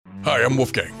Hi, I'm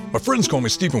Wolfgang. My friends call me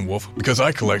Stephen Wolf because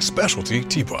I collect specialty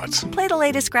teapots. Play the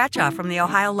latest scratch-off from the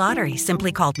Ohio Lottery,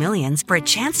 simply called Millions, for a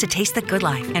chance to taste the good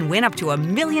life and win up to $1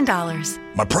 million.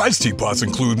 My prize teapots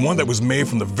include one that was made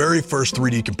from the very first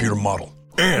 3D computer model.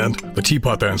 And the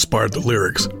teapot that inspired the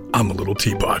lyrics, I'm a little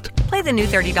teapot. Play the new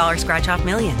 $30 Scratch-Off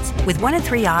Millions. With 1 in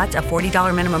 3 odds, a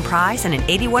 $40 minimum prize, and an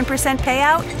 81%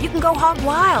 payout, you can go hog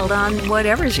wild on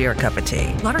whatever's your cup of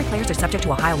tea. Lottery players are subject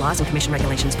to Ohio laws and commission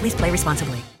regulations. Please play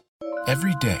responsibly.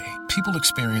 Every day, people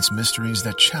experience mysteries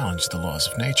that challenge the laws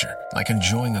of nature, like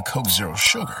enjoying a Coke Zero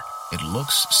Sugar. It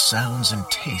looks, sounds, and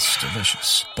tastes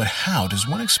delicious. But how does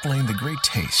one explain the great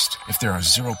taste if there are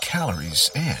 0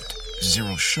 calories and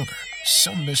 0 sugar?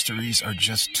 Some mysteries are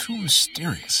just too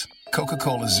mysterious.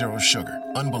 Coca-Cola Zero Sugar.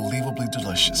 Unbelievably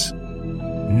delicious.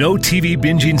 No TV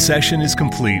binging session is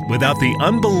complete without the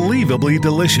unbelievably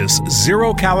delicious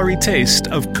 0-calorie taste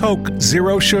of Coke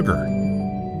Zero Sugar.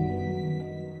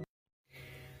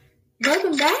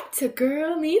 Welcome back to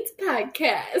Girl Meets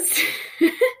Podcast.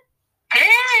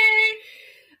 Hey!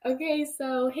 Okay,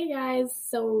 so hey guys.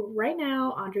 So right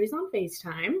now, Audrey's on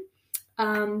FaceTime.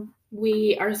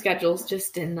 Our schedules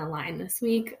just didn't align this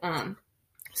week.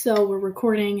 So we're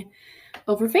recording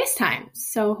over FaceTime.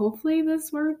 So hopefully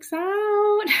this works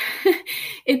out.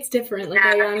 It's different. Like,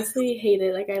 I honestly hate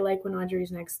it. Like, I like when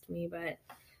Audrey's next to me, but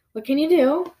what can you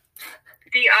do?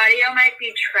 The audio might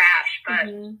be trash, but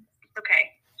okay.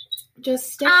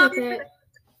 Just stick with it.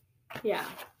 Yeah.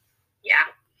 Yeah.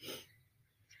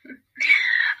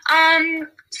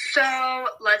 So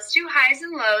let's do highs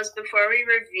and lows before we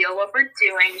reveal what we're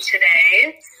doing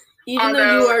today. Even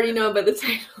though you already know by the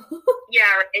title. Yeah,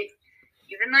 right.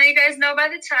 Even though you guys know by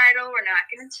the title, we're not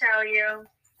going to tell you.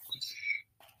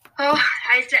 Oh,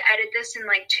 I have to edit this in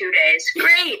like 2 days.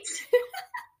 Great.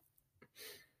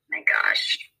 My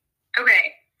gosh.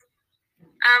 Okay.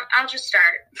 I'll just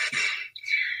start.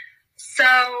 So,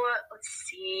 let's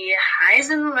see. Highs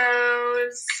and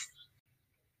lows.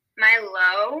 My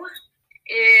low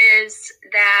is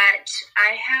that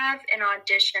I have an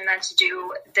audition that's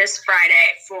due this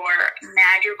Friday for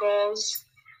Madrigals.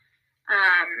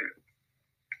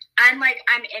 I'm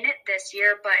in it this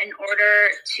year, but in order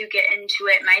to get into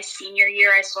it my senior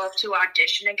year, I still have to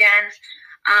audition again.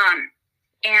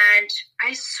 And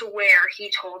I swear he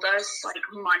told us like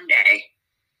Monday,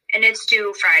 and it's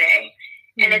due Friday.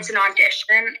 And it's an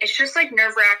audition. It's just, like,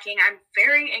 nerve-wracking. I'm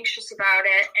very anxious about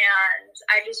it, and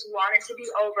I just want it to be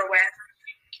over with.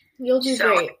 You'll do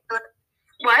great.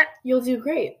 What? You'll do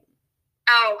great.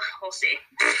 Oh, we'll see.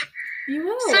 You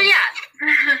will. So, yeah.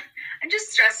 I'm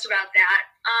just stressed about that.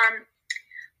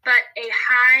 But a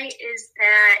high is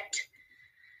that,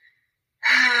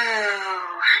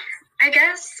 I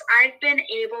guess I've been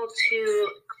able to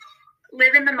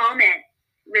live in the moment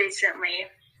recently.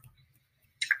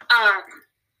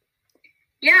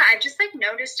 Yeah, I've just, like,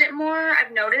 noticed it more.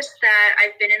 I've noticed that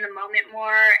I've been in the moment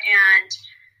more, and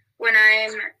when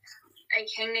I'm, like,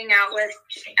 hanging out with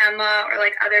Emma or,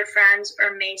 like, other friends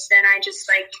or Mason, I just,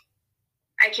 like,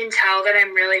 I can tell that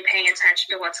I'm really paying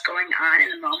attention to what's going on in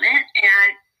the moment,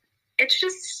 and it's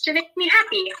just to make me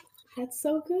happy. That's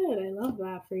so good. I love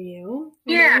that for you.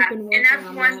 Yeah, and that's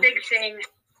one big thing.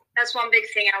 That's one big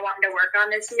thing I wanted to work on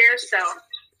this year, so.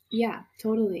 Yeah,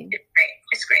 totally.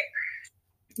 It's great.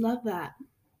 Love that.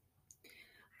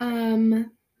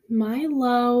 My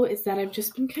low is that I've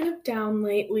just been kind of down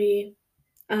lately.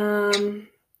 Honestly,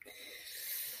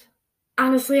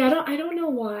 I don't know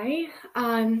why.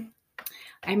 I'm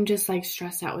just like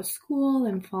stressed out with school.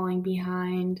 I'm falling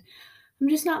behind. I'm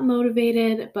just not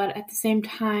motivated, but at the same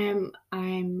time,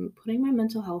 I'm putting my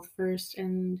mental health first,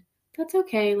 and that's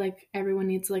okay. Like, everyone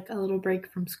needs like a little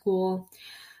break from school.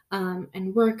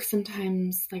 And work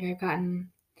sometimes, like, I've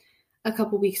gotten a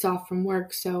couple weeks off from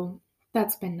work, so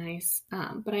that's been nice.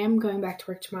 But I am going back to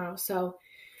work tomorrow, so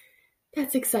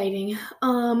that's exciting.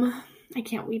 I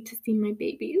can't wait to see my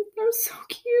babies. They're so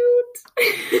cute.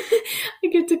 I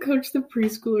get to coach the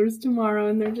preschoolers tomorrow,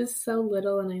 and they're just so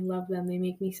little, and I love them. They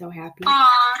make me so happy. Aww.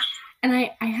 And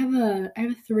I have a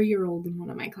 3-year-old in one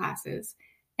of my classes,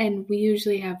 and we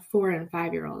usually have 4 and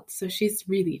 5-year-olds, so she's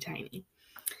really tiny.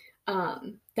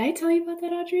 Did I tell you about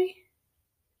that, Audrey?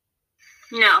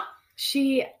 No.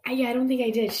 I don't think I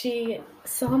did. She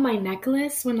saw my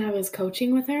necklace when I was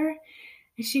coaching with her,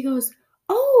 and she goes,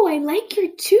 "Oh, I like your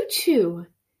choo-choo."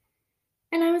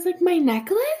 And I was like, "My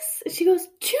necklace?" And she goes,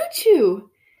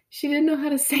 "Choo-choo." She didn't know how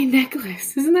to say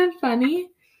necklace. Isn't that funny?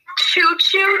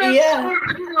 Choo-choo? That's Yeah.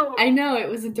 so cute. I know, it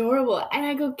was adorable. And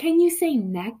I go, "Can you say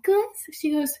necklace?" She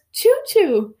goes,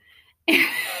 "Choo-choo."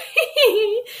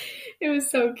 It was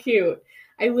so cute.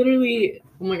 I literally,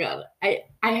 oh my God,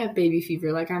 I have baby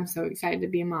fever. Like, I'm so excited to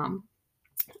be a mom.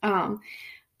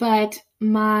 But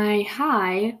my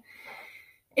high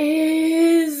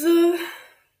is,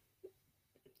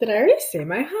 did I already say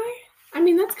my high? I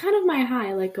mean, that's kind of my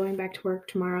high, like going back to work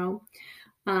tomorrow.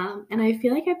 And I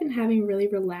feel like I've been having really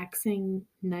relaxing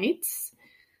nights.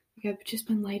 Like, I've just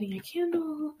been lighting a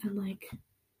candle and like,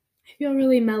 I feel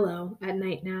really mellow at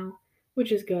night now,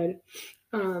 which is good.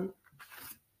 And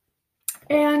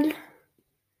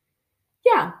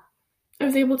yeah, I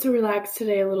was able to relax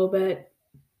today a little bit.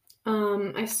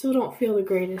 I still don't feel the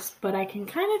greatest, but I can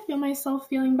kind of feel myself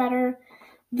feeling better.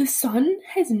 The sun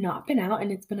has not been out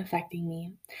and it's been affecting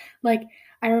me. Like,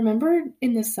 I remember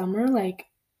in the summer, like,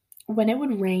 when it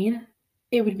would rain,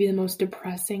 it would be the most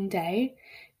depressing day.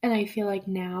 And I feel like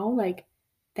now, like,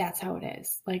 that's how it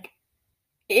is. Like,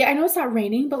 I know it's not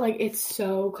raining, but, like, it's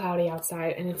so cloudy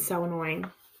outside and it's so annoying.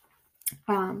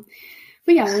 But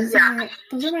yeah, those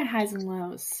are my highs and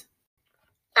lows.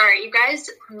 Sorry, you guys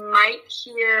might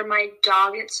hear my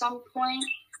dog at some point.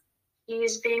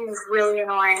 He's being really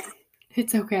annoying.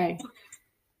 It's okay.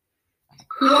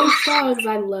 Who loves dogs?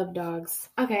 I love dogs.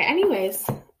 Okay, anyways,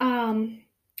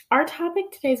 our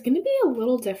topic today is going to be a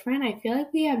little different. I feel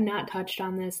like we have not touched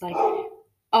on this, like,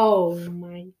 oh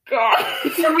my god.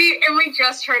 and we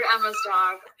just heard Emma's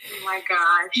dog. Oh my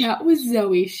gosh. That was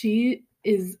Zoe. She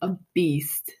is a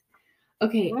beast.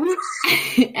 Okay,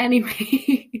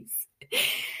 anyways.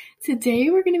 Today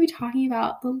we're going to be talking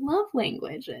about the love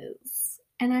languages.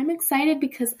 And I'm excited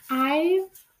because I'm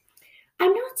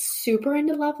not super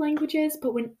into love languages,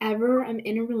 but whenever I'm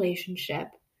in a relationship,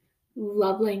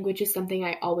 love language is something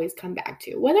I always come back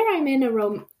to. Whether I'm in a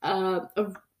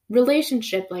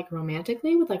relationship, like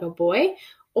romantically with like a boy,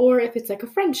 or if it's like a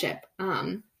friendship,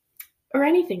 or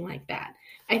anything like that.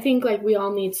 I think like we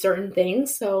all need certain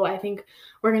things, so I think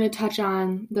we're going to touch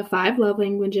on the 5 love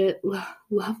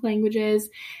languages,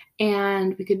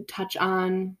 and we could touch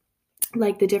on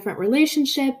like the different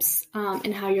relationships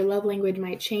and how your love language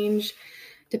might change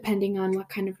depending on what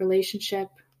kind of relationship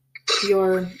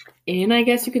you're in, I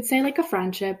guess you could say, like a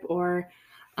friendship or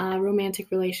a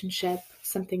romantic relationship,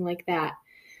 something like that.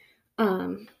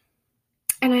 And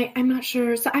I'm not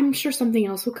sure, so I'm sure something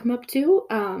else will come up too.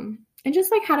 And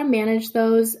just like how to manage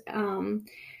those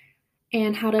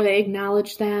and how to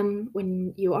acknowledge them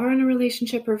when you are in a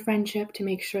relationship or friendship to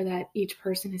make sure that each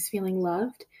person is feeling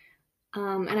loved.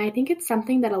 And I think it's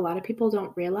something that a lot of people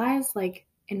don't realize. Like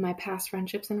in my past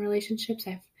friendships and relationships,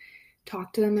 I've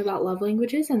talked to them about love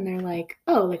languages and they're like,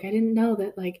 oh, like I didn't know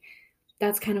that, like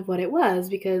that's kind of what it was,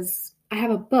 because I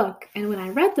have a book, and when I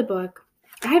read the book,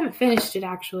 I haven't finished it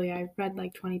actually. I read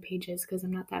like 20 pages because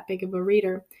I'm not that big of a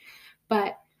reader.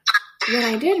 But when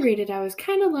I did read it, I was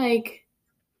kind of like,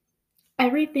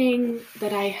 everything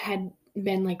that I had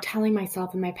been like telling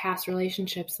myself in my past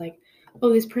relationships, like,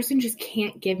 oh, this person just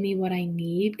can't give me what I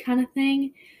need kind of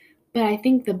thing. But I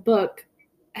think the book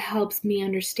helps me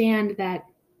understand that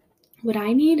what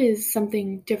I need is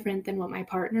something different than what my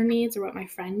partner needs or what my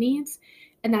friend needs.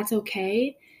 And that's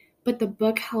okay. But the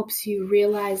book helps you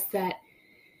realize that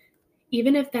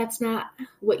even if that's not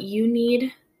what you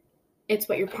need, it's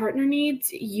what your partner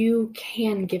needs, you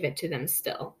can give it to them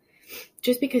still.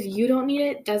 Just because you don't need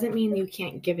it doesn't mean you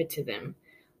can't give it to them.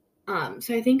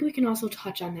 So I think we can also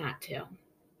touch on that too.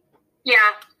 Yeah,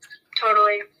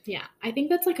 totally. Yeah, I think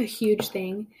that's like a huge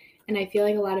thing. And I feel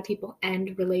like a lot of people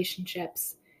end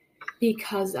relationships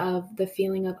because of the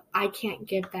feeling of, I can't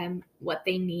give them what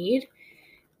they need.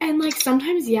 And like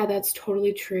sometimes, yeah, that's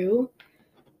totally true.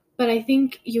 But I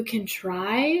think you can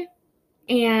try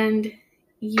and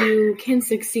you can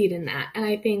succeed in that. And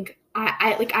I think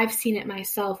I've seen it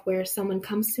myself where someone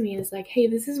comes to me and is like, hey,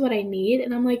 this is what I need.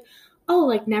 And I'm like, oh,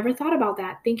 like never thought about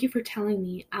that. Thank you for telling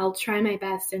me. I'll try my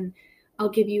best and I'll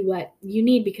give you what you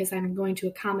need because I'm going to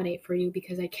accommodate for you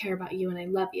because I care about you and I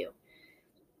love you.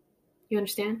 You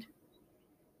understand?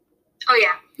 Oh,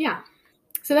 yeah. Yeah.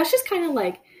 So that's just kind of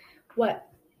like what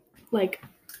like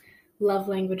love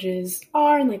languages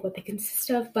are and like what they consist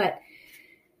of. But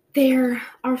there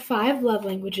are 5 love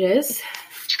languages.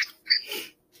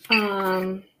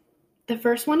 The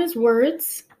first one is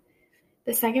words.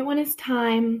 The second one is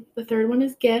time. The third one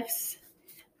is gifts.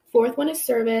 Fourth one is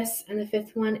service. And the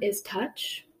fifth one is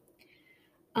touch.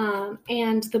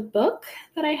 And the book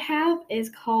that I have is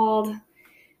called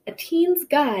A Teen's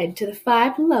Guide to the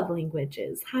 5 Love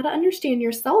Languages, How to Understand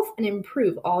Yourself and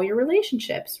Improve All Your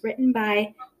Relationships, written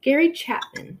by Gary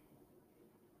Chapman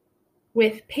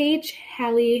with Paige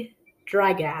Haley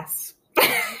Drygas.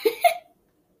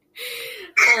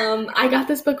 I got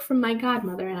this book from my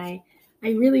godmother, and I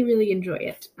really, really enjoy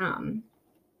it. I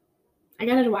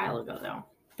got it a while ago, though,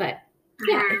 but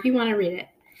Yeah, if you want to read it.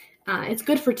 It's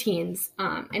good for teens.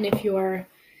 And if you're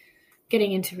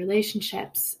getting into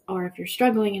relationships or if you're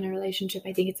struggling in a relationship,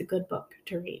 I think it's a good book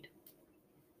to read.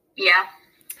 Yeah.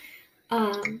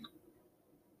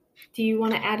 Do you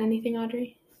want to add anything,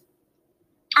 Audrey?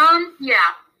 Yeah.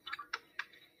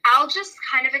 I'll just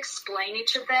kind of explain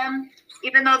each of them,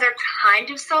 even though they're kind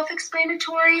of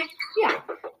self-explanatory. Yeah,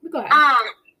 go ahead.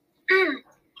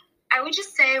 I would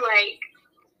just say, like,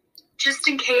 just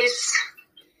in case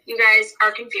you guys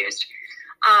are confused,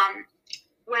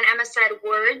 when Emma said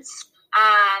words,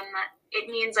 it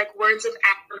means, like, words of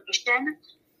affirmation.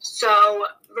 So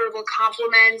verbal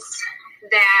compliments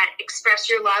that express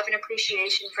your love and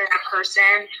appreciation for that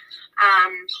person,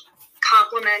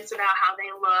 compliments about how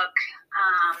they look,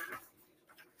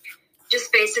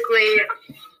 just basically,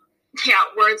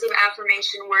 words of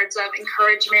affirmation, words of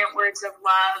encouragement, words of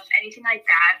love, anything like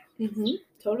that. Mm-hmm.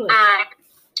 Totally.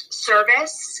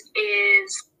 Service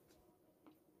is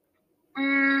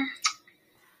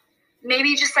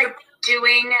maybe just like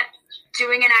doing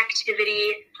an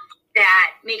activity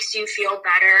that makes you feel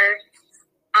better.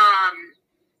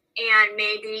 And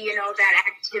maybe, that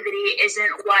activity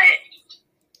isn't what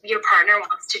your partner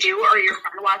wants to do or your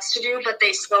friend wants to do, but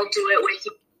they still do it with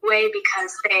you anyway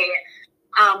because they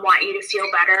want you to feel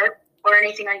better or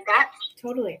anything like that.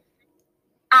 Totally.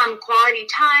 Quality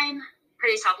time,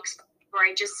 pretty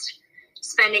self-explanatory, just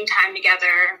spending time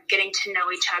together, getting to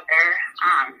know each other.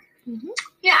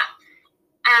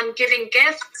 Giving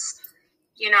gifts,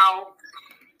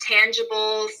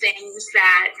 tangible things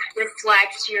that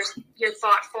reflect your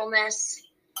thoughtfulness.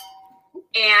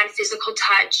 And physical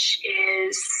touch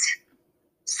is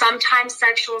sometimes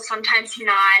sexual, sometimes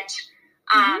not.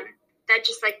 That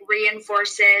just like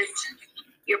reinforces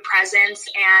your presence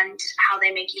and how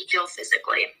they make you feel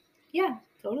physically. Yeah,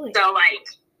 totally. So like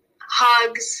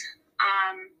hugs,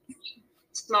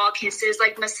 small kisses,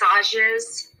 like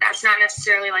massages, that's not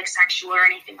necessarily like sexual or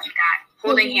anything like that.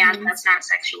 Holding hands, that's not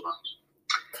sexual.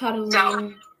 Cuddling.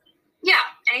 So,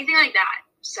 anything like that.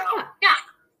 So, yeah.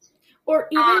 Or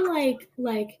even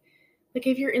like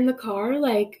if you're in the car,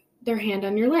 like their hand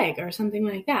on your leg or something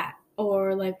like that.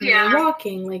 Or like when you're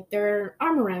walking, like their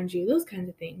arm around you, those kinds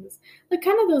of things. Like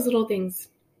kind of those little things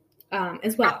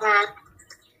as well.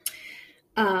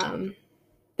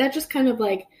 That just kind of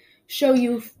like show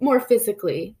you more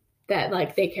physically that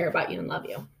like they care about you and love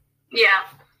you.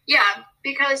 Yeah,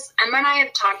 because Emma and I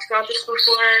have talked about this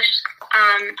before.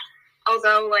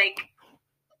 Although like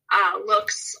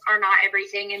looks are not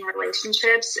everything in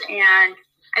relationships, and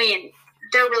I mean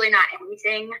they're really not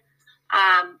everything.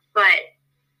 But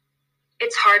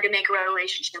it's hard to make a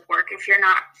relationship work if you're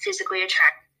not physically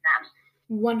attracted to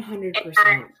them. 100%.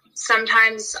 And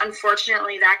sometimes,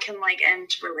 unfortunately, that can like end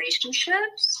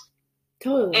relationships.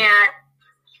 Totally. And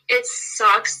it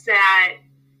sucks that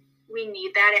we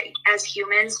need that as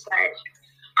humans, but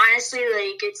honestly,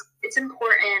 like it's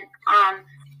important.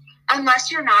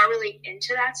 Unless you're not really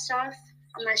into that stuff,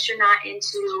 unless you're not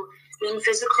into being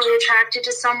physically attracted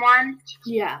to someone.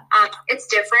 Yeah. It's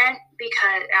different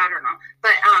because I don't know,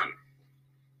 but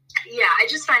I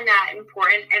just find that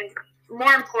important and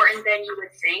more important than you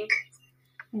would think.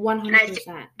 100%.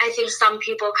 And I think some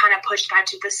people kind of push that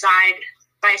to the side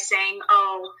by saying,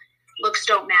 oh, looks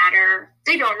don't matter.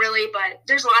 They don't really, but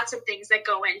there's lots of things that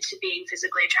go into being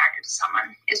physically attracted to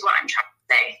someone is what I'm trying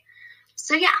to say.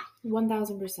 So, yeah.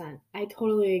 1,000%. I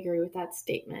totally agree with that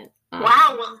statement.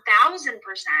 Wow, 1,000%.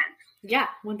 Yeah,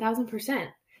 1,000%.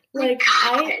 Like,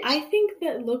 I think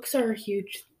that looks are a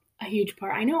huge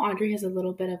part. I know Audrey has a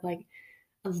little bit of like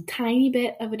a tiny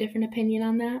bit of a different opinion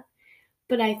on that,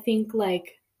 but I think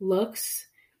like looks,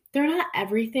 they're not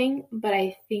everything, but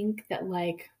I think that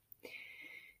like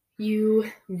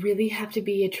you really have to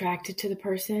be attracted to the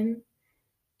person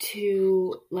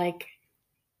to like,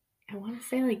 I want to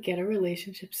say like get a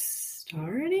relationship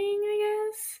starting, I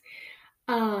guess.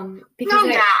 Because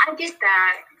I get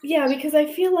that. Yeah, because I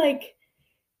feel like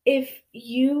if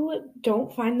you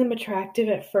don't find them attractive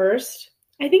at first,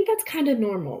 I think that's kind of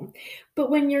normal. But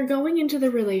when you're going into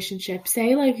the relationship,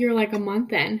 say like you're like a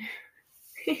month in,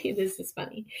 this is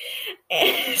funny.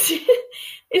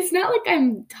 It's not like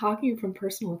I'm talking from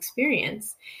personal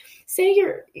experience. Say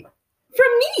you're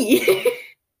from me.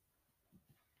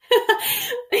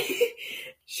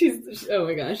 Oh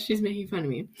my gosh, she's making fun of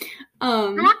me.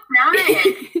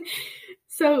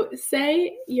 So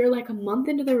say you're like a month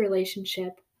into the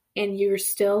relationship and you're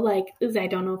still like, I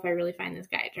don't know if I really find this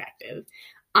guy attractive.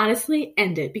 Honestly,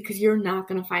 end it because you're not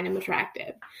going to find him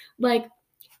attractive. Like,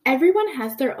 everyone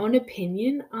has their own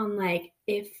opinion on like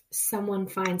if someone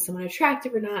finds someone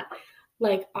attractive or not.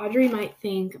 Like, Audrey might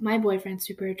think my boyfriend's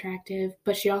super attractive,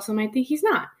 but she also might think he's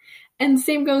not. And the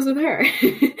same goes with her.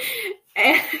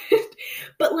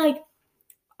 But, like,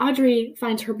 Audrey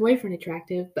finds her boyfriend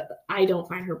attractive, but I don't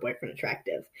find her boyfriend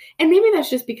attractive. And maybe that's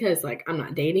just because, like, I'm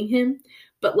not dating him.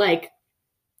 But, like,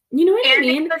 you know what I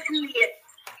mean?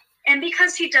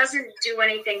 Because he doesn't do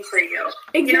anything for you.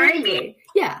 Exactly. You know what I mean?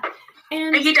 Yeah.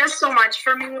 And he does so much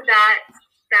for me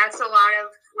that's a lot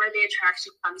of where the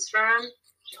attraction comes from.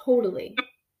 Totally.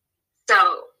 So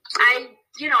I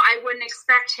wouldn't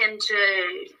expect him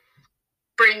to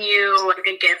bring you like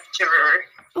a gift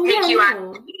or take you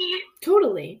out to eat.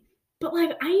 Totally. But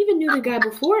like, I even knew the guy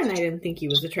before and I didn't think he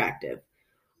was attractive.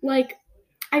 Like,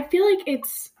 I feel like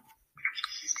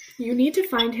you need to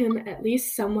find him at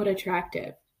least somewhat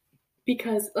attractive.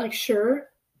 Because, like, sure,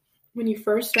 when you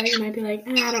first start, you might be like,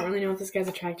 I don't really know if this guy's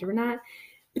attractive or not.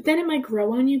 But then it might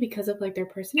grow on you because of, like, their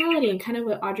personality and kind of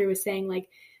what Audrey was saying, like,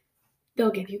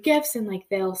 they'll give you gifts and, like,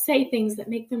 they'll say things that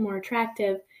make them more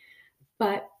attractive.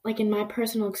 But, like, in my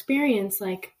personal experience,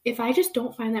 like, if I just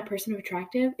don't find that person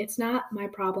attractive, it's not my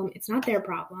problem. It's not their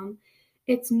problem.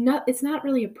 It's not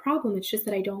really a problem. It's just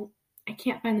that I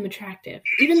can't find them attractive,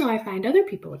 even though I find other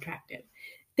people attractive.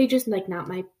 They just, like,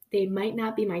 they might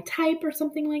not be my type or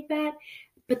something like that.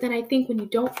 But then I think when you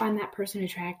don't find that person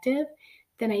attractive,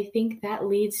 then I think that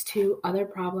leads to other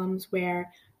problems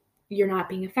where you're not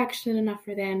being affectionate enough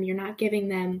for them. You're not giving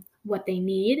them what they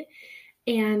need.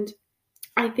 And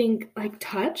I think, like,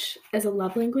 touch as a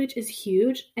love language is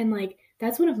huge. And, like,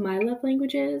 that's one of my love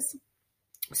languages.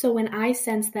 So when I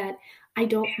sense that I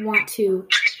don't want to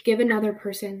give another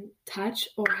person touch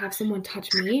or have someone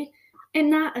touch me, in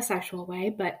not a sexual way,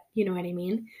 but you know what I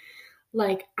mean?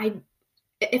 Like,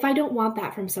 if I don't want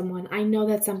that from someone, I know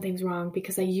that something's wrong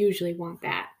because I usually want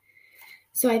that.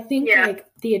 So I think, like,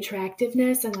 the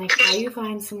attractiveness and, like, how you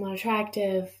find someone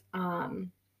attractive,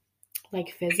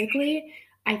 like, physically,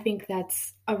 I think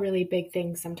that's a really big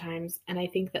thing sometimes. And I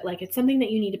think that, like, it's something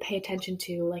that you need to pay attention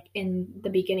to, like, in the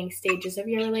beginning stages of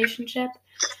your relationship.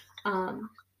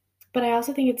 But I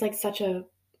also think it's, like, such a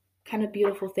kind of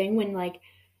beautiful thing when, like,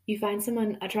 you find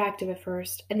someone attractive at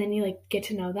first and then you, like, get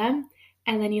to know them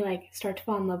and then you, like, start to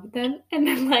fall in love with them and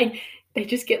then, like, they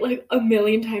just get, like, a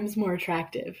million times more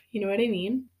attractive. You know what I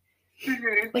mean?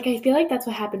 Mm-hmm. Like, I feel like that's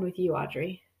what happened with you,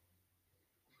 Audrey.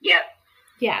 Yep.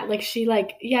 Yeah, like, she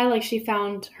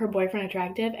found her boyfriend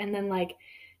attractive and then, like,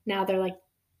 now they're, like,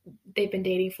 they've been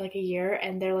dating for, like, a year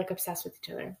and they're, like, obsessed with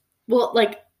each other. Well,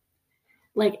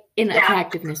 like in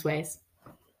attractiveness ways.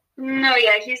 No,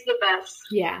 yeah, he's the best.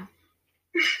 Yeah.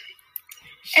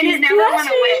 And it never went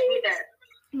away either.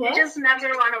 What? It just never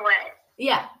went away.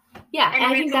 Yeah. Yeah, and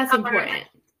I think that's important.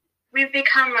 We've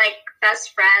become, like,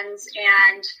 best friends,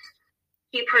 and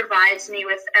he provides me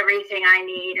with everything I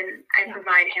need, and I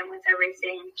provide him with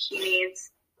everything he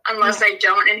needs. Unless I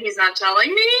don't, and he's not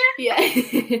telling me. Yeah.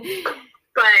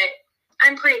 But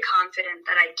I'm pretty confident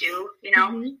that I do, you know?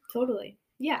 Mm-hmm. Totally.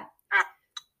 Yeah.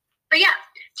 But yeah,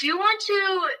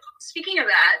 speaking of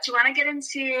that, do you want to get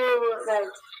into, like,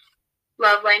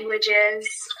 love languages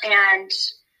and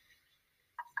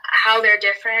how they're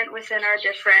different within our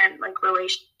different, like,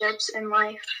 relationships in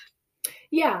life?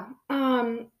 Yeah.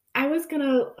 I was going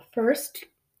to first,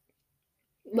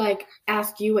 like,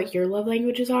 ask you what your love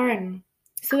languages are and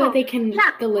so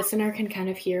that the listener can kind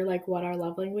of hear, like, what our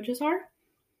love languages are.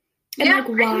 And, like,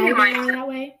 why they are that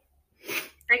way.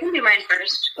 I can do mine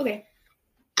first. Okay.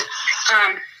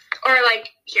 Or, like,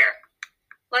 here.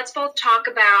 Let's both talk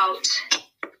about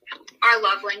our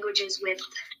love languages with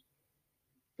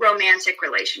romantic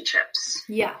relationships.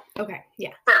 Yeah. Okay.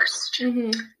 Yeah. First.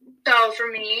 Mm-hmm. So, for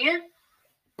me,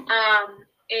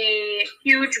 a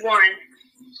huge one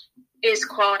is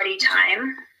quality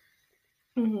time.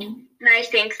 Mm-hmm. And I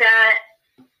think that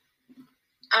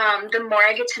the more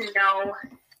I get to know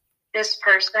this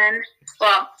person,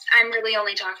 well, I'm really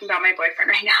only talking about my boyfriend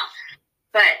right now,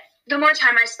 but the more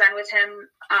time I spend with him,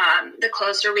 the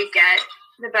closer we get,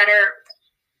 the better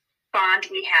bond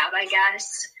we have, I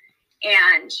guess.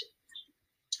 And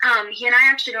he and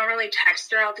I actually don't really text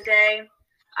throughout the day.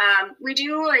 We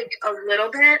do, like, a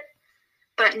little bit,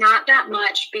 but not that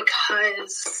much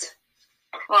because,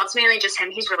 well, it's mainly just him.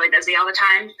 He's really busy all the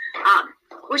time,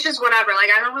 which is whatever.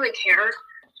 Like, I don't really care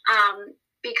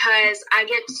because I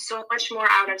get so much more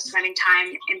out of spending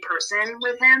time in person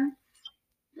with him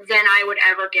than I would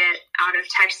ever get out of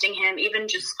texting him, even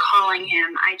just calling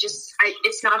him.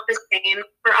 It's not the same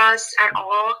for us at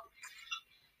all.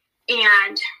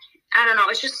 And I don't know,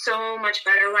 it's just so much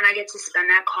better when I get to spend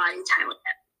that quality time with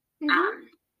him. Mm-hmm.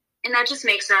 And that just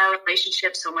makes our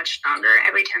relationship so much stronger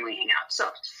every time we hang out. So,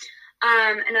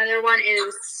 another one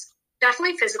is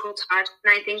definitely physical touch.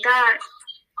 And I think that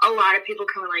a lot of people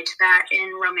can relate to that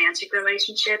in romantic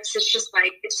relationships. It's just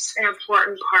like, it's an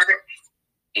important part.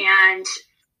 And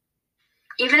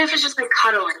even if it's just like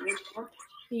cuddling, you know?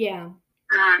 Yeah.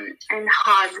 And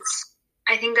hugs.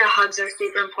 I think that hugs are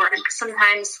super important because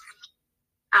sometimes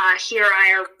he or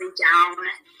I are really down,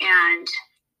 and,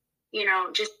 you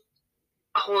know, just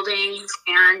holding his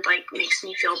hand like makes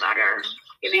me feel better.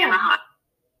 Giving him a hug.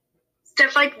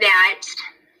 Stuff like that.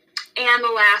 And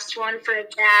the last one for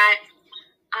that,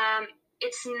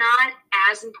 it's not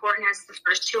as important as the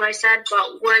first two I said,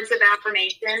 but words of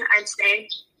affirmation, I'd say,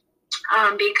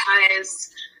 because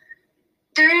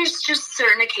there's just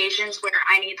certain occasions where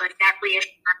I need like that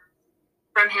reassurance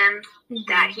from him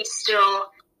that he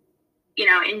still, you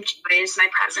know, enjoys my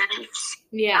presence.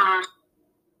 Yeah.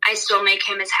 I still make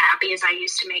him as happy as I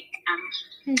used to make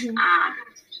him.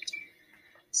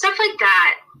 Stuff like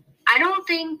that. I don't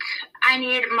think I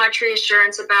need much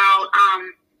reassurance about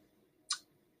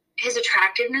his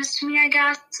attractiveness to me, I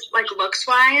guess, like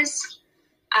looks-wise.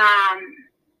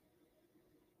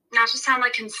 Not to sound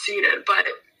like conceited, but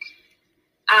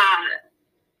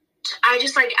I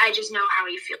just know how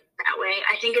he feels that way.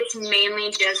 I think it's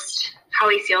mainly just how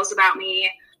he feels about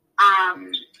me,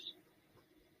 and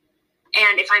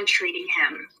if I'm treating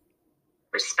him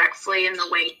respectfully in the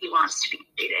way he wants to be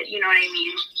treated. You know what I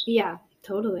mean? Yeah,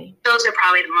 totally. Those are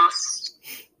probably the most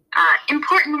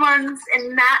important ones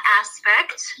in that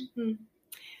aspect.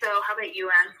 So how about you,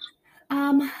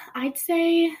 Anne? I'd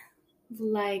say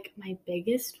like my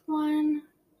biggest one,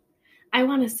 I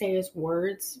want to say, is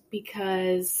words,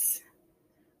 because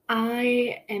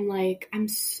I'm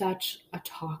such a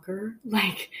talker.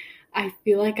 Like, I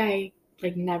feel like I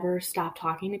like never stop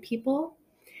talking to people.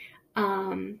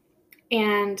 And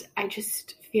I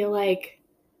just feel like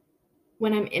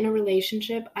when I'm in a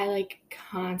relationship, I like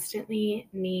constantly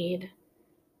need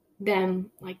them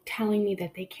like telling me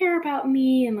that they care about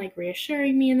me and like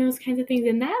reassuring me and those kinds of things.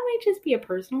 And that might just be a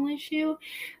personal issue.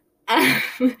 I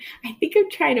think I'm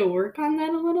trying to work on that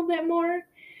a little bit more.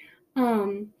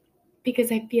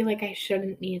 Because I feel like I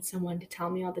shouldn't need someone to tell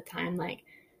me all the time, like,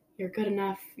 you're good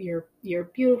enough, you're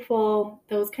beautiful,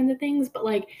 those kinds of things. But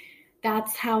like,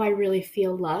 that's how I really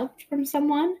feel loved from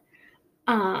someone.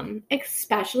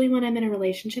 Especially when I'm in a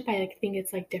relationship. I like think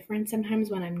it's like different sometimes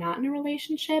when I'm not in a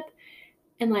relationship.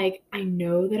 And like, I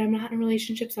know that I'm not in a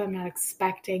relationship, so I'm not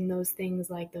expecting those things,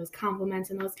 like those compliments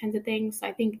and those kinds of things. So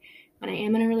I think when I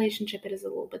am in a relationship, it is a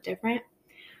little bit different.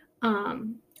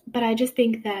 But I just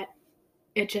think that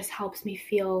it just helps me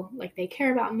feel like they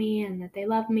care about me and that they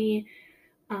love me.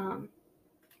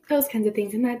 Those kinds of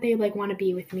things, and that they like want to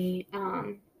be with me.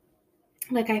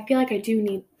 Like, I feel like I do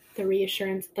need the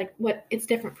reassurance. Like, what it's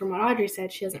different from what Audrey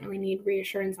said. She doesn't really need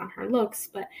reassurance on her looks,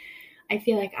 but I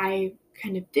feel like I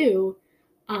kind of do.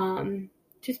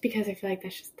 Just because I feel like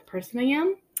that's just the person I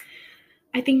am.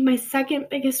 I think my second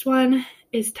biggest one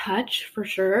is touch, for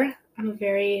sure. I'm a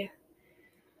very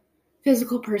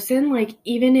physical person. Like,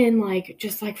 even in like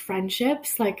just like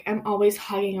friendships, like I'm always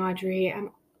hugging Audrey.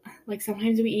 I'm like,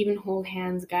 sometimes we even hold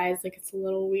hands, guys. Like, it's a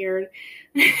little weird.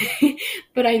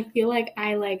 But I feel like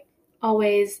I like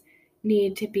always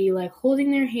need to be like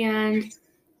holding their hand,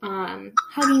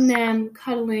 hugging them,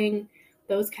 cuddling,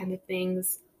 those kind of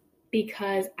things,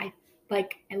 because I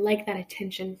like that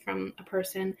attention from a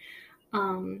person.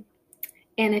 And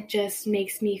it just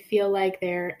makes me feel like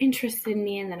they're interested in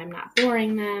me and that I'm not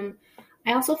boring them.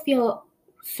 I also feel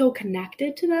so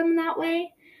connected to them in that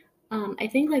way. I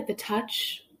think like the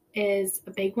touch is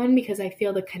a big one because I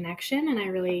feel the connection and I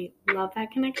really love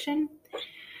that connection.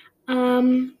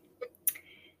 And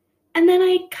then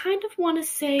I kind of want to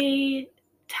say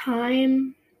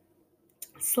time/gifts.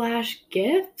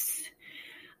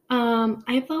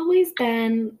 I've always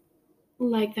been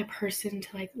like the person to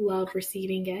like love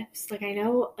receiving gifts. Like, I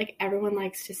know like everyone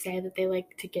likes to say that they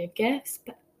like to give gifts,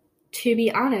 but to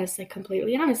be honest, like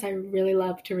completely honest, I really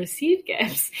love to receive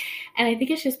gifts. And I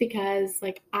think it's just because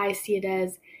like I see it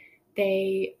as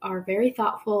they are very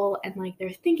thoughtful and like they're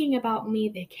thinking about me,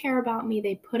 they care about me,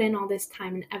 they put in all this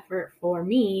time and effort for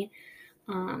me.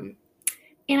 And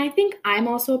I think I'm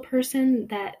also a person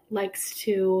that likes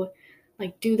to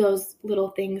like do those little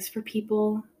things for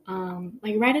people,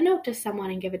 like write a note to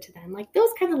someone and give it to them, like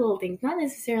those kinds of little things, not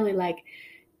necessarily like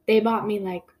they bought me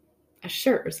like a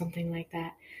shirt or something like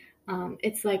that.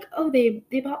 It's like, oh, they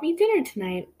bought me dinner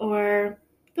tonight, or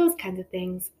those kinds of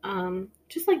things,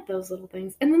 just like those little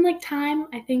things. And then like time,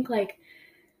 I think like,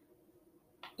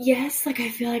 yes, like I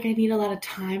feel like I need a lot of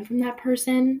time from that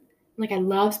person. Like, I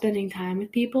love spending time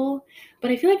with people,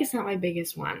 but I feel like it's not my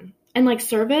biggest one. And like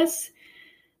service,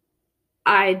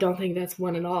 I don't think that's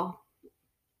one at all.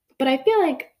 but I feel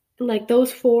like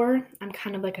those 4, I'm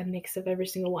kind of like a mix of every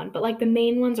single one. But like the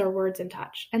main ones are words and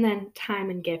touch, and then time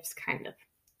and gifts kind of.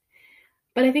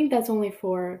 But I think that's only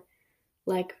for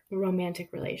like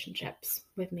romantic relationships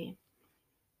with me.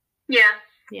 Yeah.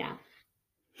 Yeah.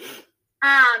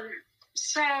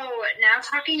 So now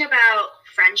talking about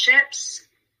friendships.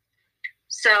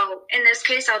 So in this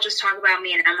case, I'll just talk about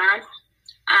me and Emma.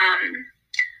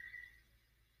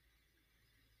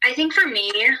 I think for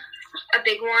me, a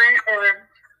big one, or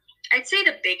I'd say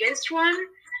the biggest one,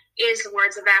 is the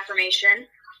words of affirmation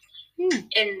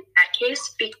in that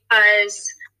case,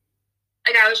 because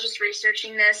like I was just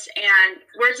researching this, and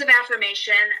words of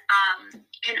affirmation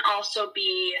can also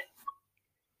be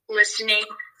listening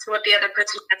to what the other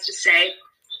person has to say.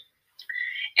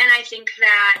 And I think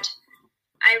that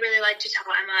I really like to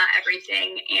tell Emma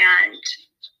everything, and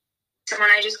someone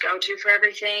I just go to for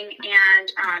everything,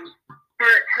 and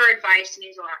her advice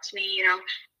means a lot to me, you know.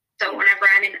 So whenever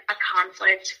I'm in a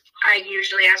conflict, I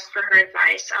usually ask for her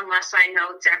advice unless I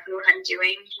know exactly what I'm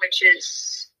doing, which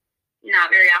is not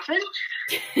very often.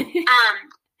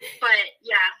 But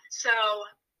yeah, so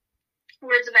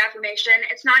words of affirmation,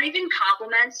 it's not even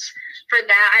compliments. For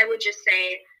that, I would just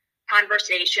say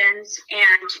conversations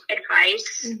and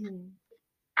advice.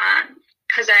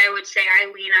 Because I would say I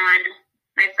lean on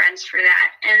my friends for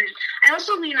that. And I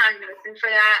also lean on Nathan for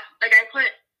that. Like I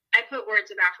put words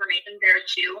of affirmation there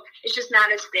too. It's just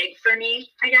not as big for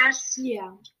me, I guess.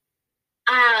 Yeah.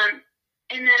 And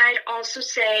then I'd also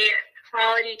say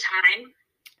quality time.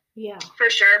 Yeah. For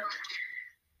sure.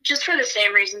 Just for the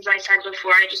same reasons I said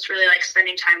before, I just really like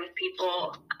spending time with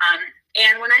people.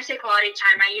 And when I say quality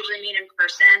time, I usually mean in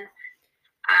person.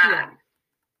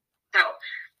 So,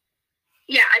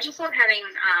 yeah, I just love having,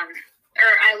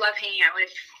 I love hanging out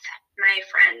with my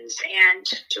friends and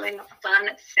doing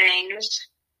fun things.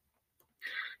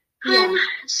 Yeah.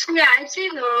 So yeah, I'd say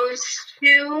those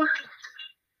 2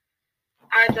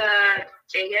 are the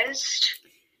biggest.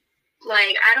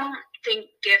 Like, I don't think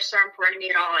gifts are important to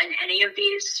me at all in any of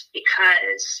these,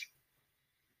 because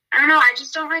I don't know, I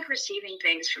just don't like receiving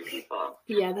things from people.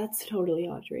 Yeah, that's totally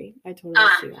Audrey. I totally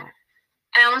see that.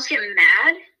 I almost get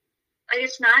mad. Like,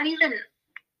 it's not even,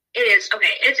 it is,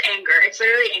 okay, it's anger. It's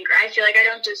literally anger. I feel like I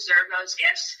don't deserve those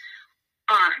gifts.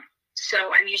 So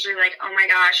I'm usually like, oh my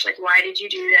gosh, like, why did you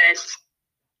do this?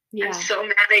 Yeah. I'm so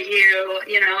mad at you,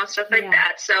 you know, stuff like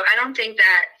that. So I don't think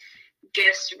that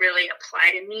gifts really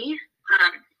apply to me.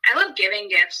 I love giving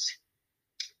gifts.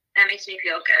 That makes me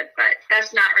feel good, but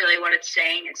that's not really what it's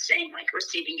saying. It's saying like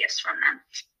receiving gifts from them.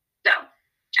 So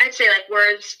I'd say like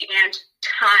words and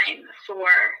time for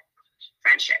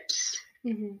friendships.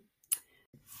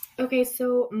 Okay,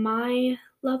 so my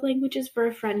love languages for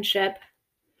a friendship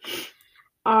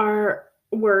are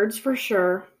words for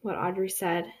sure, what Audrey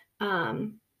said.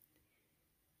 No,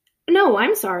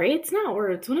 I'm sorry, it's not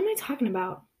words. What am I talking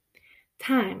about?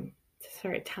 Time.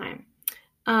 Sorry, time.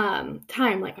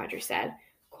 Time, like Audrey said.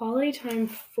 Quality time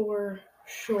for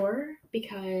sure,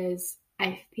 because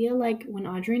I feel like when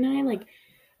Audrey and I like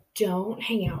don't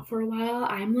hang out for a while,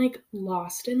 I'm like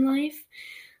lost in life.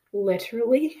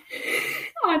 Literally.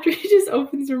 Audrey just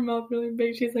opens her mouth really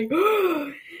big. She's like,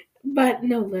 oh. But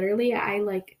no, literally, I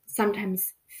like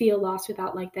sometimes feel lost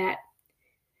without like that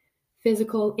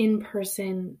physical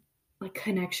in-person like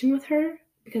connection with her,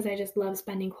 because I just love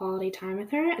spending quality time with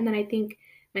her. And then I think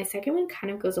my second one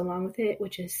kind of goes along with it,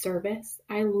 which is service.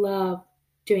 I love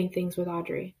doing things with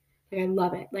Audrey. Like, I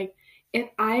love it. Like, if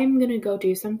I'm going to go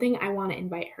do something, I want to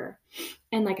invite her.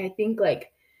 And like, I think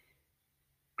like,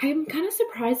 I'm kind of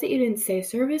surprised that you didn't say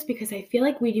service, because I feel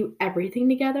like we do everything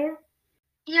together.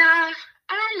 Yeah,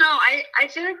 I don't know. I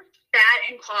feel like that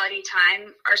and quality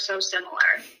time are so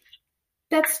similar.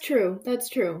 That's true. That's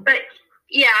true. But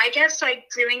yeah, I guess like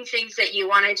doing things that you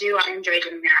want to do, I enjoy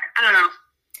doing that. I don't know.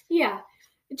 Yeah.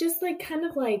 Just like kind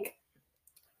of like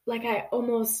I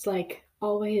almost like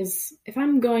always, if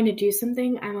I'm going to do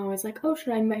something, I'm always like, oh,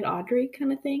 should I invite Audrey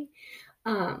kind of thing.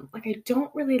 Like I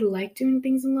don't really like doing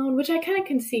things alone, which I kind of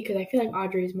can see, because I feel like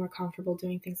Audrey is more comfortable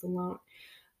doing things alone.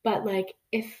 But like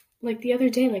if like the other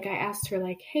day, like I asked her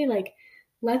like, hey, like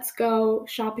let's go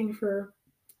shopping for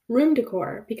room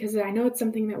decor, because I know it's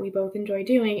something that we both enjoy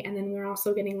doing, and then we're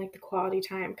also getting like the quality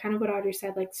time, kind of what Audrey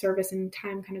said, like service and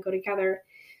time kind of go together.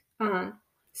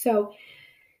 So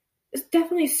it's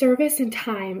definitely service and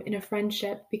time in a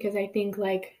friendship, because I think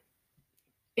like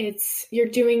it's, you're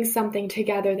doing something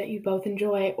together that you both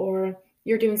enjoy, or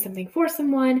you're doing something for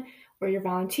someone, or you're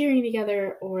volunteering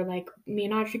together, or like me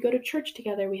and Audrey go to church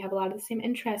together. We have a lot of the same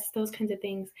interests, those kinds of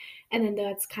things. And then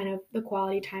that's kind of the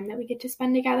quality time that we get to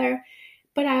spend together.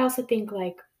 But I also think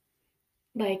like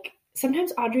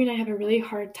sometimes Audrey and I have a really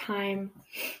hard time,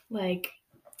 like,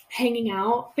 hanging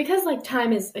out because, like,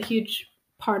 time is a huge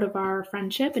part of our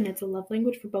friendship and it's a love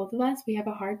language for both of us. We have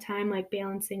a hard time, like,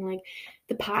 balancing, like,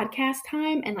 the podcast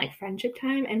time and, like, friendship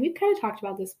time. And we've kind of talked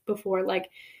about this before. Like,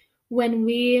 when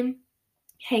we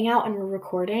hang out and we're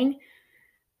recording,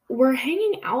 we're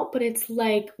hanging out, but it's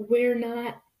like we're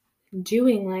not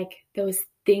doing, like, those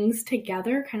things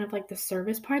together, kind of like the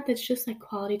service part. That's just, like,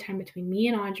 quality time between me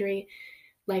and Audrey.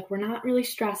 Like, we're not really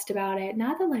stressed about it.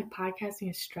 Not that, like,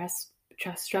 podcasting is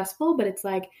stressful, but it's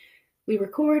like we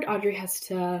record, Audrey has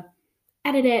to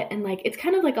edit it, and, like, it's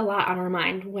kind of, like, a lot on our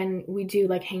mind when we do,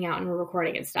 like, hang out and we're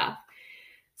recording and stuff.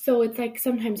 So it's, like,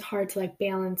 sometimes hard to, like,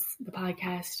 balance the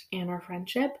podcast and our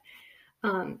friendship.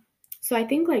 So I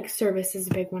think, like, service is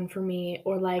a big one for me.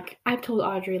 Or, like, I've told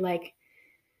Audrey, like,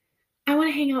 I want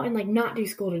to hang out and, like, not do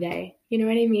school today. You know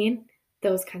what I mean?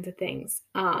 Those kinds of things.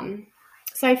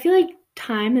 So I feel like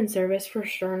time and service for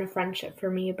sure in a friendship for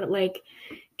me, but, like,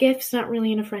 gifts not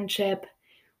really in a friendship.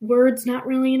 Words not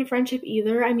really in a friendship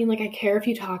either. I mean, like, I care if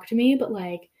you talk to me, but,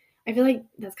 like, I feel like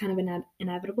that's kind of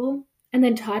inevitable. And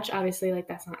then touch, obviously, like,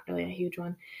 that's not really a huge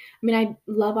one. I mean, I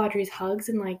love Audrey's hugs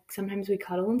and, like, sometimes we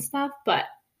cuddle and stuff, but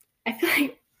I feel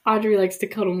like Audrey likes to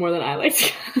cuddle more than I like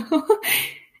to cuddle.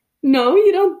 No,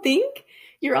 you don't think?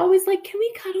 You're always like, can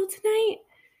we cuddle tonight?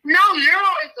 No, you're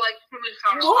always like, can we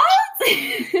cuddle? What?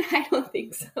 I don't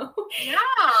think so. Yeah.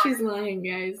 She's lying,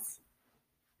 guys.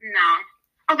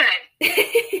 No. Okay.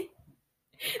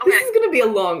 This is going to be a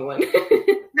long one.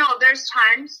 No, there's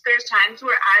times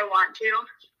where I want to,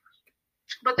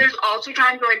 but there's also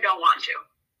times where I don't want to.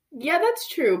 Yeah, that's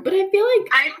true. But I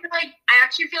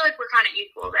actually feel like we're kind of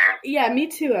equal there. Yeah, me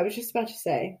too. I was just about to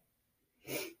say.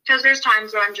 Because there's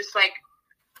times where I'm just like,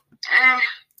 eh.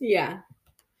 Yeah.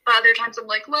 But other times I'm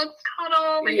like, let's cuddle.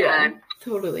 Oh my God.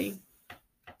 Totally.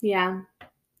 Yeah.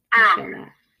 Okay.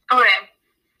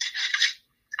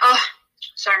 Oh,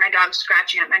 sorry, my dog's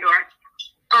scratching at my door.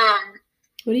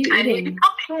 What are you eating? I'm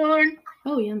popcorn.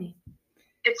 Oh, yummy.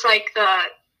 It's like the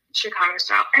Chicago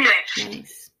style. Anyway.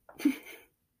 Nice.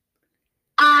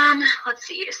 Let's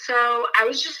see. So I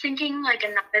was just thinking, like,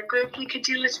 another group we could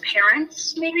do as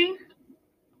parents, maybe.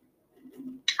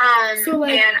 So,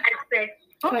 like, and I'd say,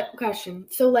 question.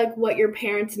 So, like, what your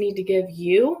parents need to give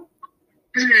you?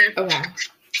 Mm-hmm. Okay.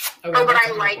 Or what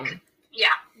I like. One. Yeah,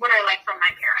 what I like from my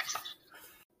parents.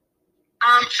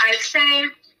 I'd say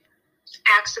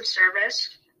acts of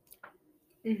service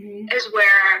is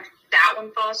where that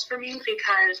one falls for me,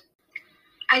 because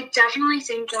I definitely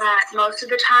think that most of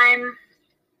the time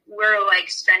we're, like,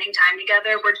 spending time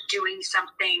together, we're doing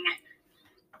something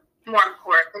more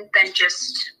important than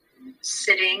just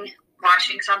sitting,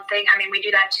 watching something. I mean, we do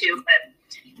that too, but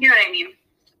you know what I mean?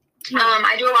 Yeah.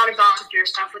 I do a lot of volunteer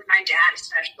stuff with my dad,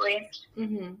 especially.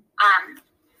 Mm-hmm.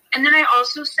 And then I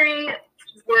also say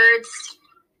words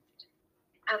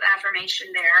of affirmation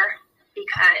there,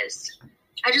 because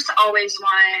I just always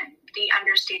want the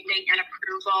understanding and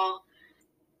approval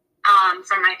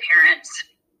from my parents.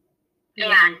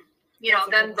 Yeah. And, you know,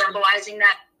 them verbalizing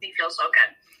that made me feel so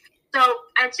good. So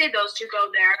I'd say those two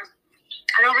go there.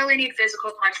 I don't really need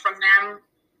physical touch from them.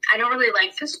 I don't really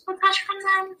like physical touch from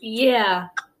them. Yeah.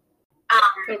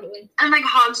 Totally. And, like,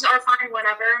 hugs are fine,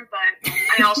 whatever, but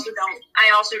I also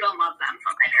don't love them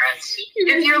from my parents.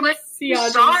 If you're listening,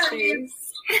 sorry.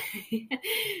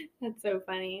 That's so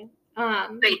funny.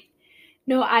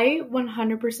 No, I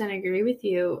 100% agree with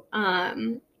you.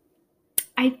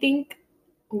 I think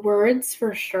words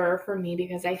for sure for me,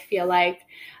 because I feel like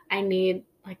I need,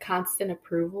 like, constant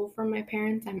approval from my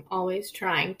parents. I'm always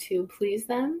trying to please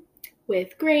them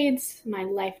with grades, my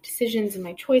life decisions, and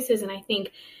my choices. And I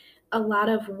think a lot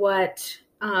of what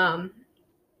I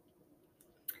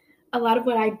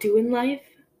do in life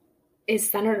is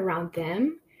centered around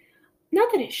them.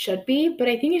 Not that it should be, but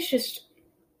I think it's just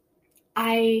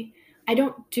I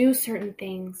don't do certain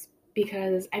things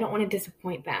because I don't want to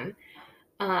disappoint them.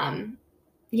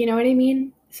 You know what I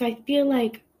mean? So I feel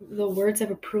like the words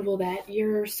of approval that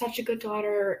you're such a good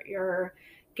daughter, you're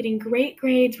getting great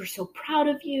grades, we're so proud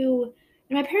of you.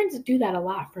 And my parents do that a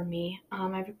lot for me.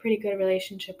 I have a pretty good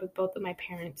relationship with both of my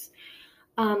parents.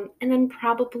 And then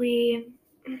probably,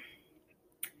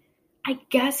 I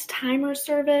guess, time or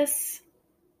service.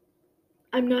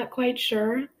 I'm not quite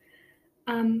sure.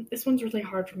 This one's really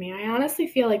hard for me. I honestly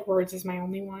feel like words is my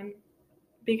only one,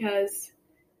 because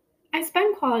I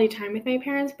spend quality time with my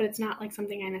parents, but it's not like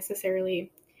something I necessarily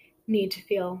need to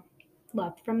feel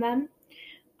loved from them.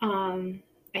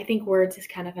 I think words is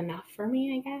kind of enough for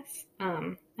me, I guess.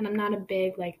 And I'm not a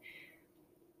big, like,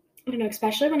 I don't know,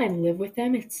 especially when I live with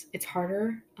them, it's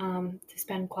harder to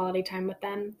spend quality time with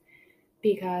them.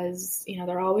 because,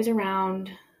 they're always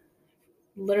around.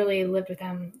 Literally lived with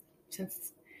them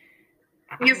since.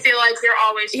 You feel like you're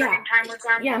always spending time with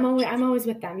them? Yeah, I'm always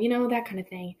with them, that kind of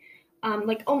thing.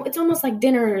 It's almost like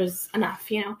dinner is enough,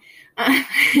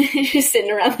 just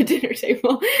sitting around the dinner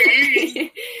table.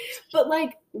 But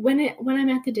when I'm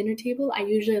at the dinner table, I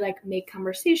usually make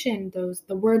conversation.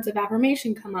 The words of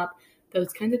affirmation come up,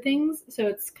 those kinds of things. So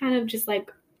it's kind of just a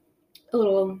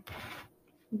little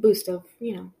boost of,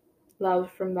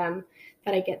 love from them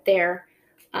that I get there.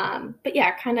 But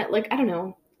yeah, kind of I don't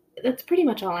know. That's pretty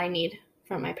much all I need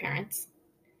from my parents.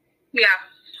 Yeah.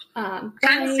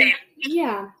 Kind of same.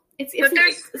 Yeah.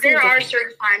 There are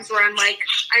certain times where I'm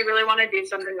I really want to do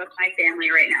something with my family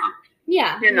right now.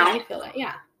 Yeah. Yeah, I feel it.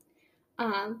 Yeah.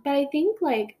 But I think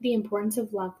the importance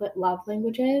of love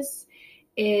languages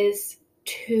is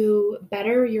to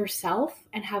better yourself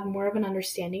and have more of an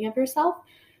understanding of yourself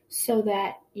so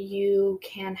that you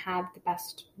can have the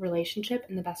best relationship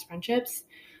and the best friendships.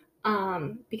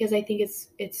 Because I think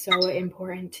it's so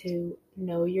important to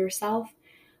know yourself,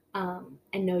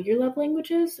 and know your love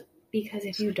languages, because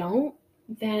if you don't,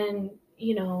 then,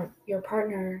 your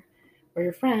partner or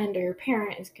your friend or your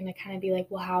parent is going to kind of be like,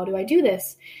 well, how do I do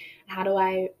this? How do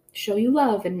I show you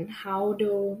love? And how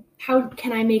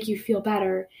can I make you feel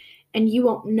better? And you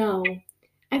won't know.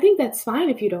 I think that's fine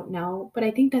if you don't know, but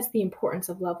I think that's the importance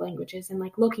of love languages and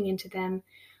looking into them.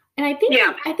 And I think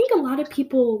a lot of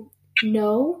people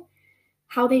know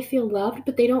how they feel loved,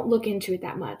 but they don't look into it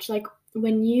that much.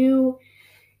 When you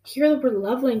hear the word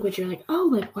love language, you're like,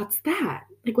 oh, what's that?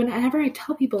 Whenever I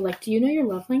tell people, do you know your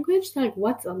love language? They're like,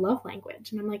 what's a love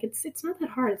language? And I'm like, it's not that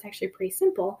hard. It's actually pretty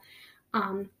simple.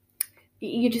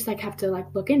 You just have to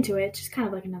look into it. It's just kind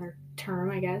of another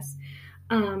term, I guess.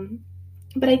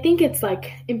 But I think it's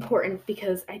important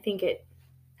because I think it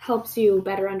helps you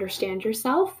better understand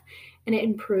yourself, and it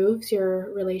improves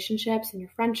your relationships and your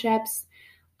friendships.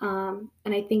 And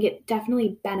I think it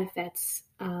definitely benefits.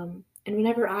 And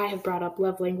whenever I have brought up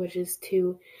love languages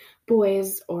to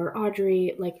boys or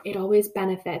Audrey, it always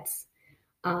benefits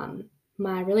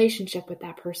my relationship with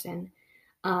that person.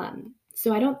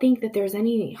 So I don't think that there's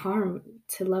any harm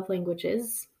to love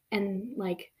languages. And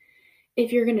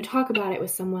if you're going to talk about it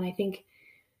with someone, I think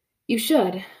you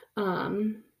should.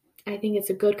 I think it's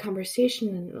a good conversation,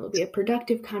 and it'll be a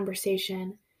productive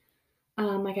conversation.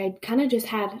 I kind of just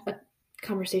had a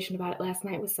conversation about it last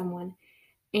night with someone,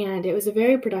 and it was a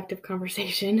very productive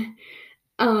conversation.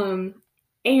 And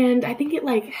I think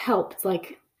it helped.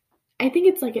 I think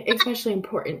it's especially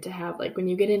important to have when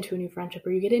you get into a new friendship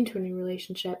or you get into a new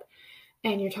relationship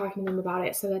and you're talking to them about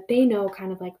it, so that they know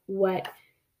kind of what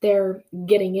they're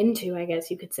getting into, I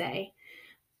guess you could say.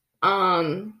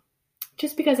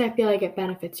 Just because I feel it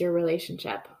benefits your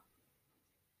relationship.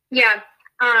 Yeah.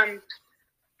 And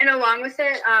along with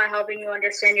it, helping you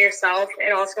understand yourself,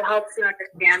 it also helps you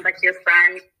understand your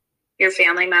friend, your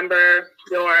family member,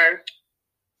 your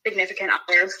significant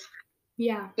other.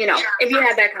 Yeah. If you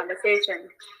had that conversation,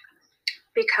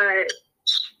 because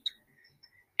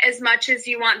as much as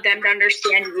you want them to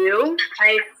understand you,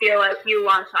 I feel like you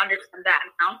want to understand that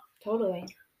now. Totally.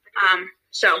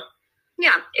 So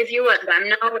yeah, if you let them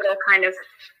know, it'll kind of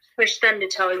push them to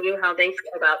tell you how they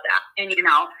feel about that. And,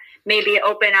 maybe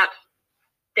open up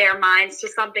their minds to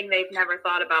something they've never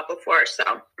thought about before.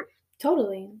 So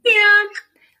totally. Yeah.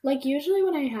 Usually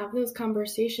when I have those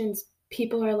conversations,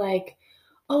 people are like,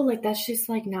 oh, that's just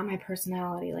not my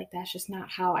personality. That's just not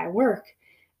how I work.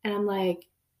 And I'm like,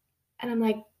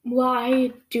 well,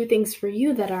 I do things for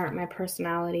you that aren't my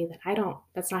personality,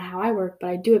 that's not how I work,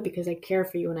 but I do it because I care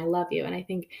for you and I love you. And I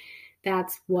think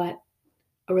that's what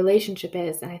a relationship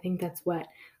is. And I think that's what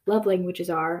love languages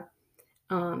are.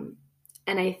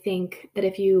 And I think that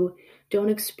if you don't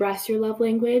express your love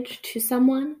language to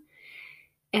someone,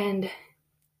 and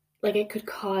it could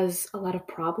cause a lot of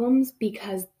problems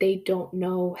because they don't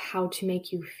know how to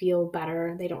make you feel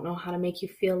better. They don't know how to make you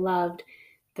feel loved,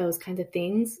 those kinds of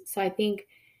things. So I think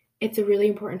it's a really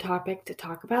important topic to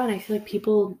talk about. And I feel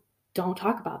people don't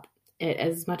talk about it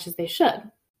as much as they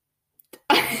should.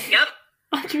 Yep.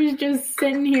 Audrey's just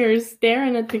sitting here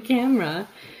staring at the camera.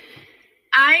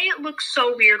 I look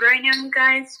so weird right now, you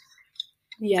guys.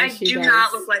 Yeah, I do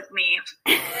not look like me.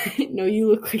 No, you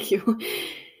look like you.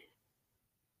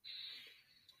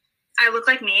 I look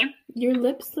like me? Your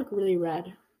lips look really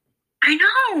red. I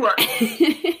know. What the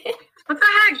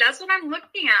heck? That's what I'm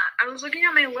looking at. I was looking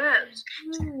at my lips.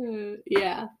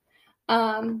 Yeah.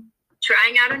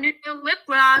 Trying out a new lip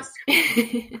gloss.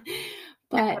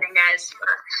 But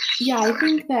yeah, I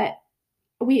think that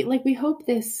we hope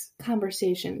this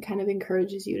conversation kind of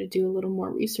encourages you to do a little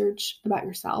more research about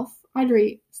yourself.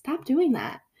 Audrey, stop doing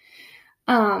that.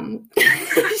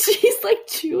 She's like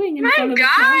chewing in front of the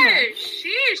camera. My gosh,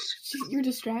 sheesh. You're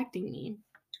distracting me.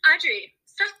 Audrey,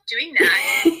 stop doing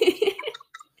that.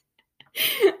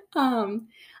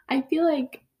 I feel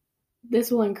like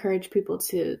this will encourage people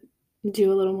to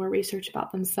do a little more research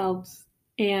about themselves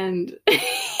and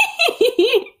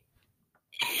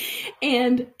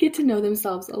and get to know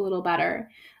themselves a little better,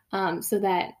 so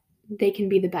that they can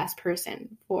be the best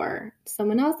person for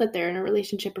someone else that they're in a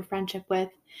relationship or friendship with.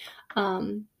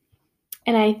 And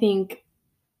I think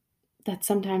that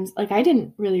sometimes, like, I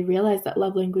didn't really realize that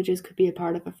love languages could be a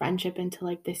part of a friendship until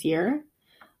like this year.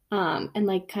 And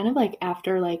like kind of like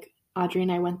after like Audrey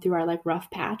and I went through our like rough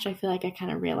patch, I feel like I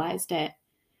kind of realized it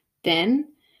then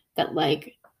that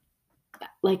like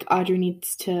Audrey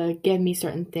needs to give me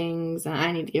certain things and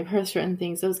I need to give her certain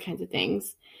things, those kinds of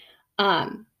things.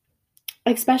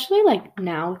 Especially like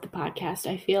now with the podcast,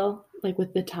 I feel like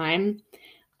with the time,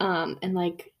 and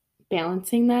like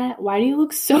balancing that. Why do you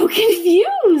look so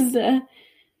confused?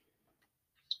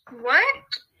 What?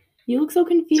 You look so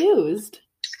confused.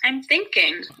 I'm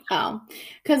thinking. Oh,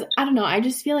 because I don't know. I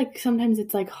just feel like sometimes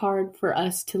it's like hard for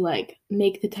us to like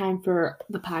make the time for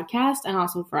the podcast and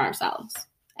also for ourselves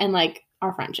and like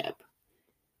our friendship.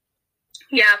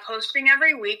 Yeah, posting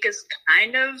every week is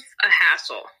kind of a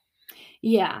hassle.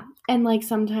 Yeah. And like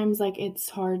sometimes like it's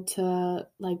hard to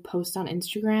like post on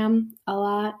Instagram a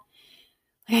lot.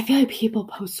 Like I feel like people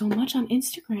post so much on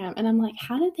Instagram and I'm like,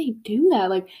 how did they do that?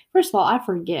 Like, first of all, I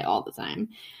forget all the time.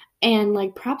 And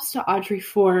like props to Audrey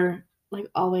for like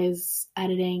always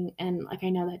editing, and like I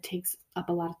know that takes up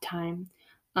a lot of time.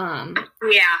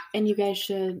 Yeah. And you guys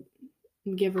should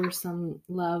give her some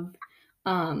love.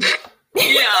 Yeah.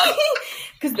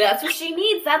 Because that's what she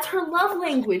needs. That's her love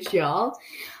language, y'all.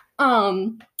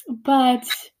 But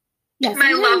yeah,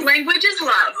 my love language is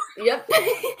love. Yep.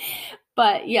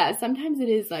 But yeah, sometimes it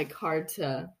is like hard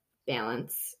to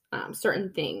balance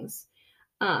certain things.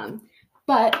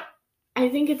 But I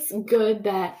think it's good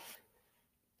that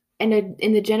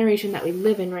in the generation that we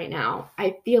live in right now,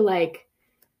 I feel like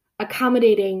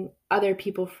accommodating other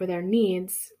people for their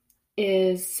needs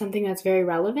is something that's very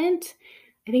relevant.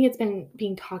 I think it's been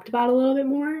being talked about a little bit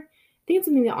more. I think it's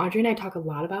something that Audrey and I talk a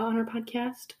lot about on our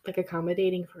podcast, like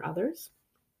accommodating for others.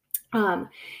 And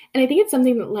I think it's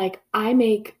something that like I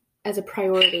make as a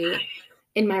priority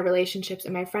in my relationships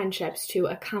and my friendships to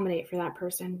accommodate for that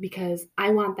person, because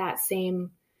I want that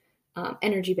same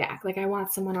energy back. Like I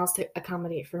want someone else to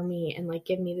accommodate for me and like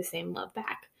give me the same love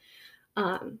back.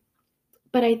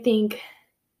 But I think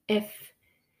if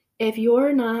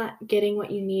you're not getting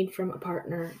what you need from a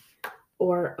partner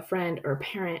or a friend or a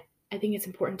parent, I think it's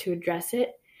important to address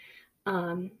it.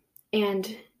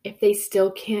 And if they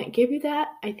still can't give you that,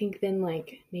 I think then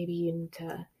like maybe you need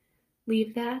to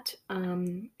leave that,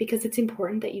 because it's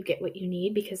important that you get what you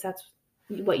need, because that's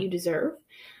what you deserve.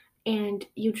 And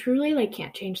you truly like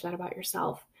can't change that about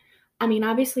yourself. I mean,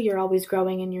 obviously you're always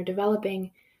growing and you're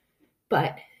developing,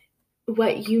 but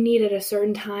what you need at a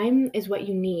certain time is what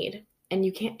you need, and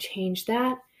you can't change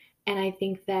that. And I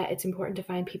think that it's important to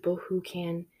find people who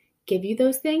can give you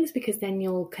those things, because then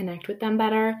you'll connect with them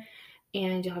better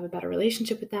and you'll have a better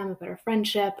relationship with them, a better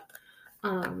friendship.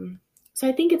 So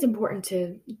I think it's important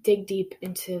to dig deep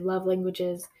into love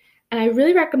languages. And I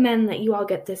really recommend that you all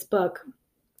get this book,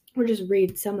 or just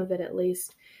read some of it at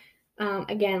least.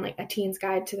 Again, like A Teen's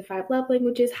Guide to the 5 Love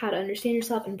Languages, How to Understand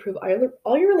Yourself and Improve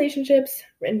All Your Relationships,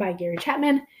 written by Gary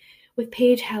Chapman with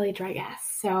Paige Haley Dragas.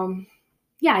 So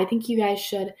yeah, I think you guys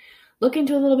should look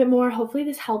into a little bit more. Hopefully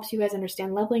this helps you guys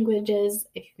understand love languages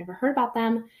if you've never heard about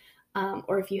them,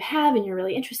 or if you have and you're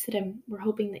really interested in. We're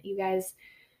hoping that you guys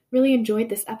really enjoyed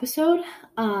this episode.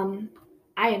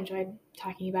 I enjoyed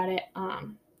talking about it.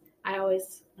 I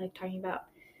always like talking about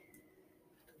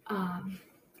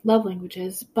love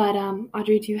languages. But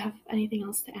Audrey, do you have anything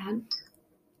else to add?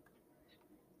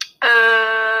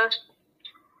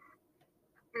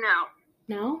 No.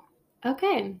 No?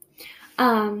 Okay.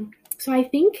 So I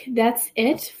think that's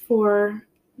it for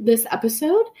this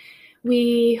episode.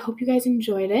 We hope you guys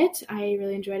enjoyed it. I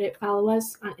really enjoyed it. Follow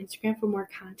us on Instagram for more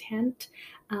content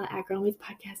at Girlmates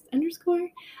Podcast _.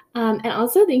 And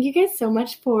also thank you guys so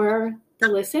much for the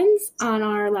listens on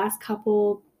our last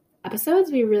couple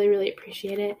episodes. We really, really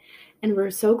appreciate it. And we're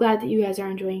so glad that you guys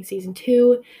are enjoying season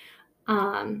 2.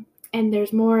 And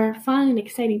there's more fun and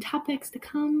exciting topics to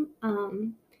come.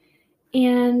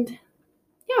 And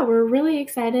yeah, we're really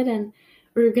excited, and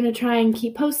we're going to try and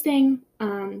keep posting.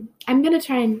 I'm going to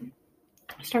try and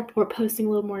start posting a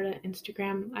little more to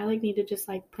Instagram. I need to just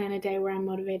plan a day where I'm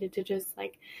motivated to just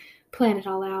plan it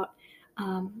all out.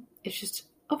 It's just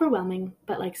overwhelming,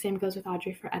 but same goes with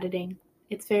Audrey for editing.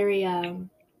 It's very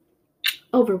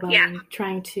overwhelming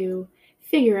trying to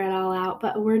figure it all out,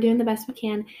 but we're doing the best we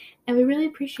can, and we really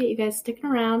appreciate you guys sticking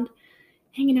around,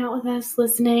 hanging out with us,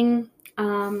 listening. We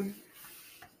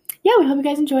hope you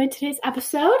guys enjoyed today's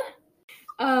episode.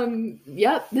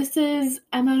 This is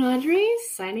Emma and Audrey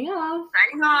signing off.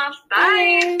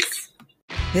 Bye.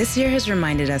 This year has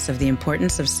reminded us of the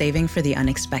importance of saving for the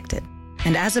unexpected.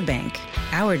 And as a bank,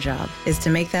 our job is to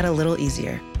make that a little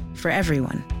easier for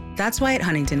everyone. That's why at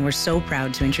Huntington, we're so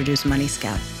proud to introduce Money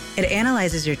Scout. It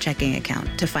analyzes your checking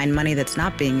account to find money that's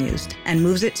not being used and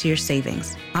moves it to your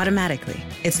savings automatically.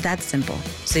 It's that simple,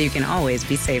 so you can always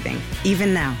be saving,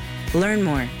 even now. Learn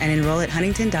more and enroll at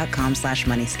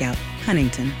huntington.com/moneyscout.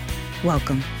 Huntington.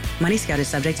 Welcome. Money Scout is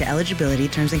subject to eligibility,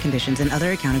 terms and conditions, and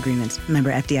other account agreements.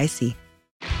 Member FDIC.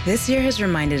 This year has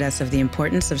reminded us of the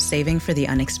importance of saving for the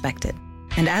unexpected.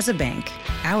 And as a bank,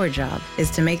 our job is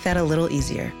to make that a little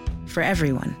easier for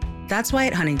everyone. That's why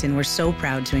at Huntington, we're so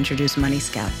proud to introduce Money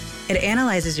Scout. It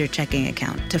analyzes your checking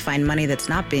account to find money that's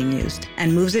not being used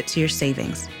and moves it to your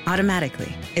savings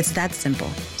automatically. It's that simple,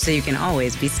 so you can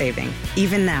always be saving,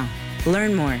 even now.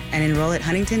 Learn more and enroll at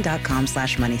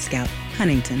huntington.com/moneyscout.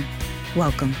 Huntington.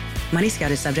 Welcome. Money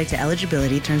Scout is subject to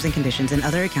eligibility, terms and conditions, and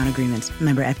other account agreements.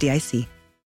 Member FDIC.